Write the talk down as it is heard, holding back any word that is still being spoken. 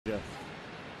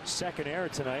Second error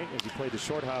tonight as he played the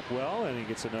short hop well, and he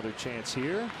gets another chance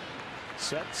here.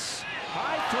 Sets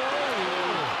high throw.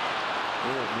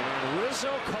 Oh man,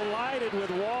 Rizzo collided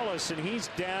with Wallace and he's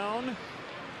down.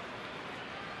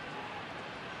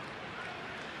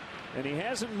 And he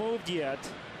hasn't moved yet.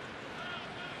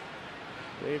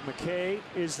 Dave McKay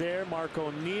is there. Mark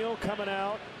O'Neill coming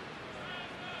out.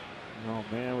 Oh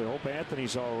man, we hope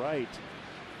Anthony's all right.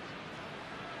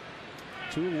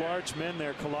 Two large men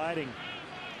there colliding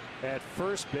at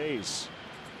first base.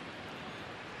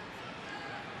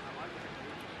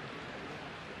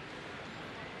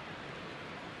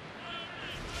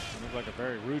 Looked like a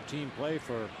very routine play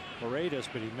for Paredes,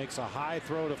 but he makes a high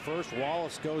throw to first.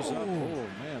 Wallace goes up. Oh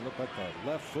man, looked like the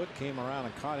left foot came around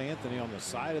and caught Anthony on the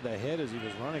side of the head as he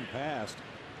was running past.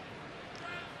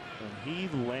 And he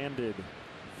landed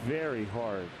very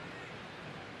hard.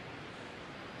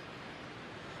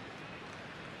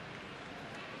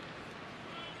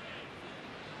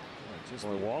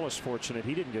 Boy, Wallace fortunate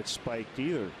he didn't get spiked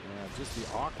either. Yeah, just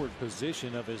the awkward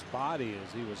position of his body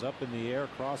as he was up in the air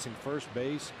crossing first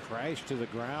base, crashed to the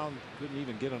ground, couldn't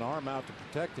even get an arm out to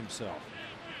protect himself.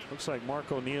 Looks like Mark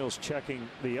O'Neill's checking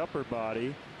the upper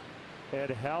body. Ed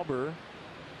Halber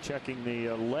checking the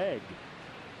leg.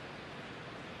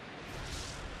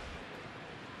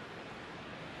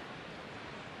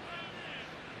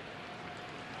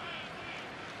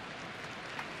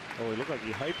 Oh, he looked like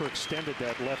he hyperextended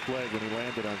that left leg when he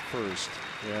landed on first.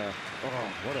 Yeah.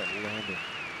 Oh, what a landing.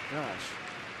 Gosh.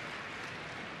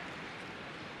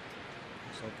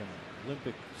 It's like an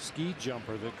Olympic ski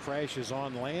jumper that crashes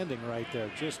on landing right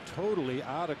there. Just totally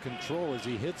out of control as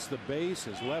he hits the base.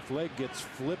 His left leg gets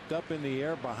flipped up in the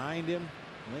air behind him.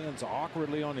 Lands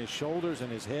awkwardly on his shoulders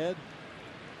and his head.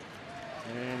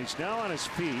 And he's now on his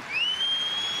feet.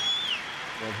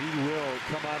 But he will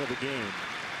come out of the game.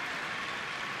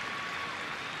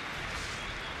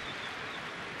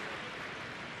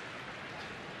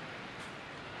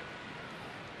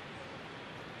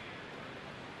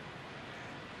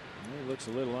 He looks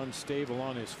a little unstable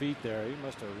on his feet there. He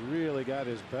must have really got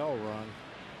his bell rung.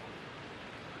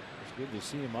 It's good to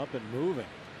see him up and moving.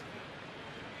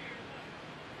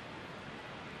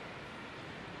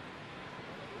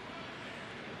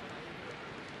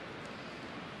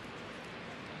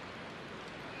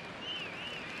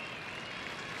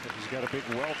 But he's got a big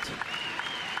welt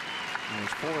on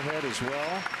his forehead as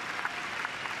well.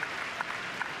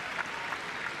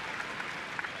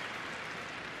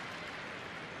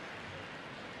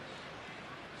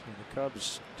 The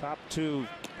Cubs' top two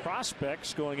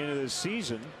prospects going into this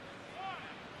season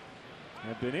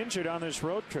have been injured on this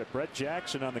road trip. Brett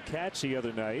Jackson on the catch the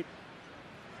other night.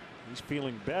 He's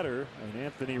feeling better, and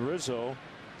Anthony Rizzo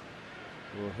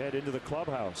will head into the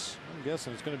clubhouse. I'm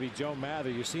guessing it's going to be Joe Mather.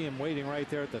 You see him waiting right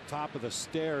there at the top of the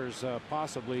stairs,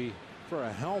 possibly for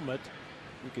a helmet.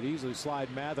 You could easily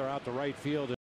slide Mather out to right field.